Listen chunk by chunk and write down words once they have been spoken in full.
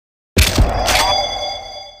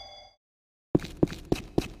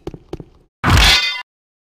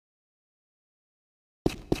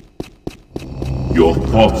Your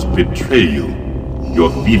thoughts betray you.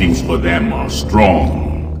 Your feelings for them are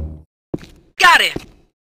strong. Got him!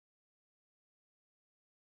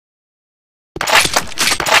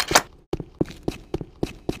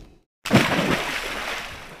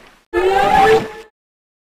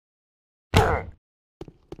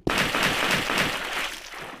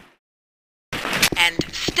 And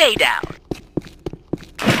stay down.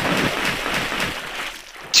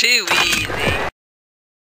 Too easy.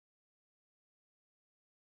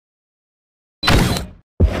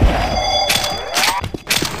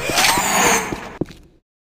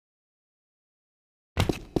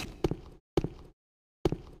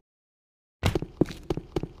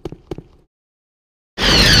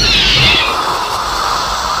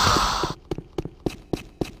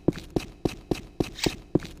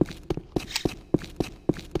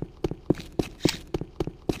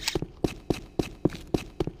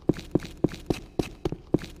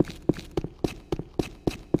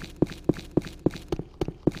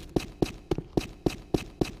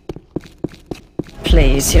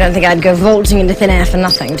 Please, you don't think I'd go vaulting into thin air for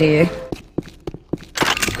nothing, do you?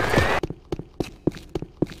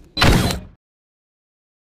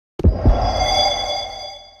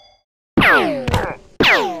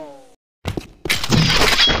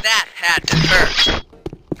 That had to hurt.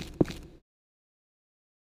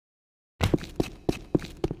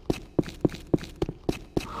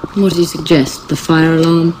 What do you suggest? The fire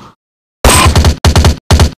alarm?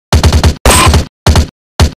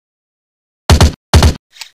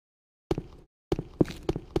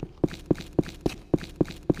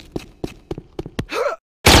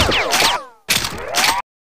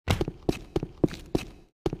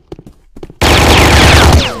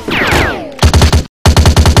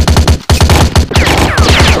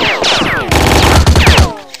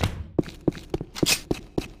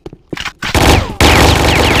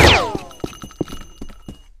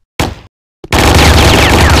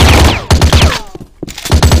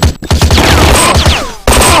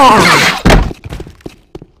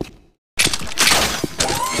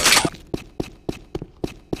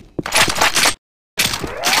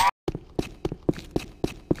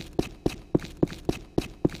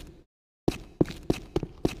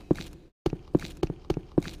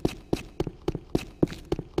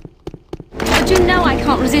 But you know I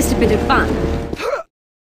can't resist a bit of fun.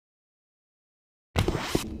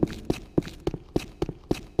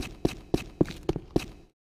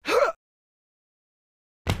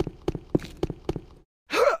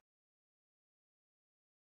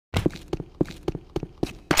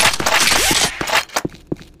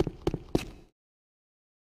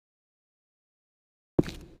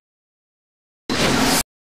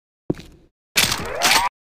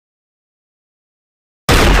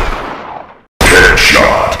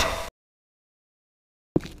 Headshot.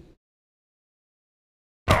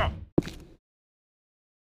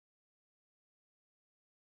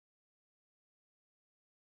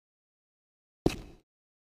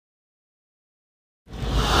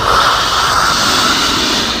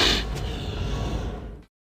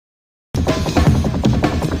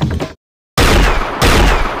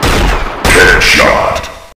 Headshot.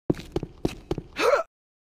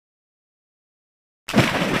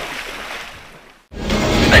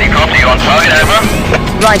 Any copy on target, over?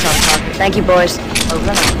 Right on target. Thank you, boys. Over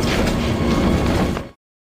and out.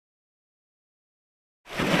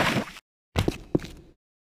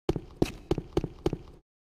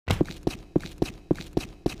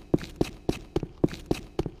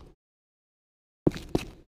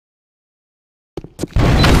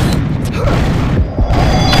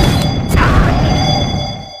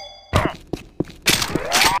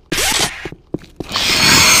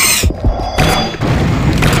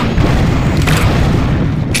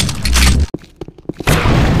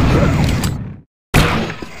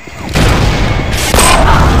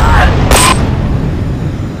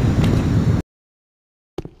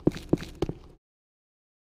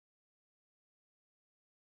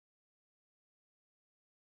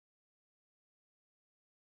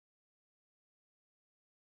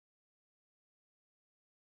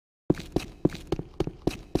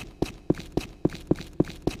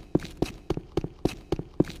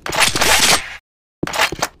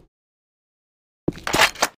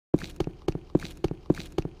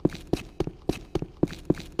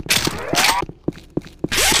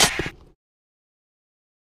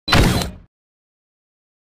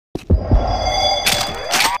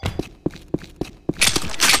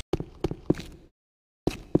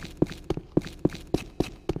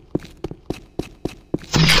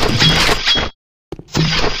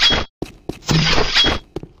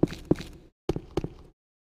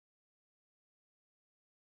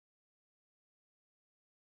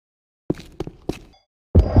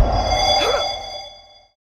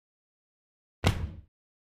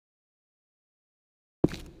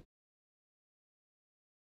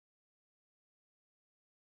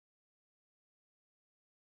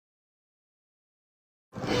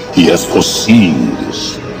 He has foreseen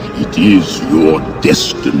this. It is your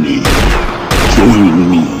destiny.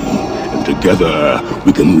 Join me, and together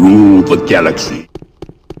we can rule the galaxy.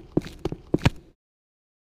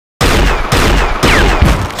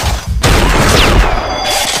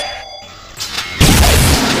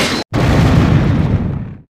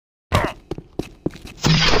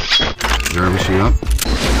 Is your machine up?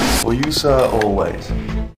 For you, sir, always.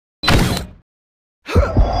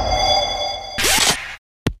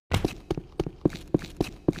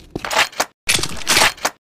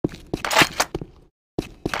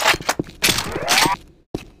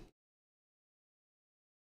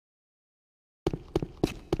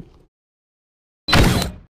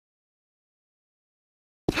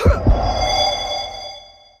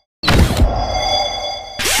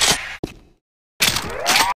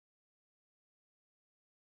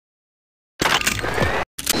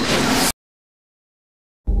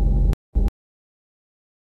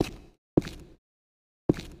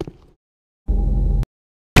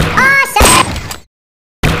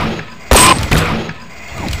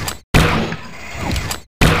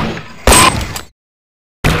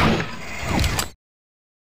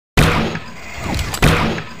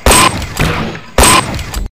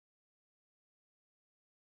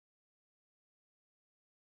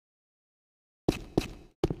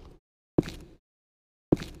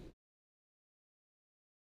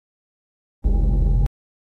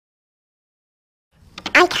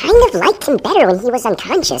 I kind of liked him better when he was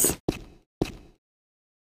unconscious.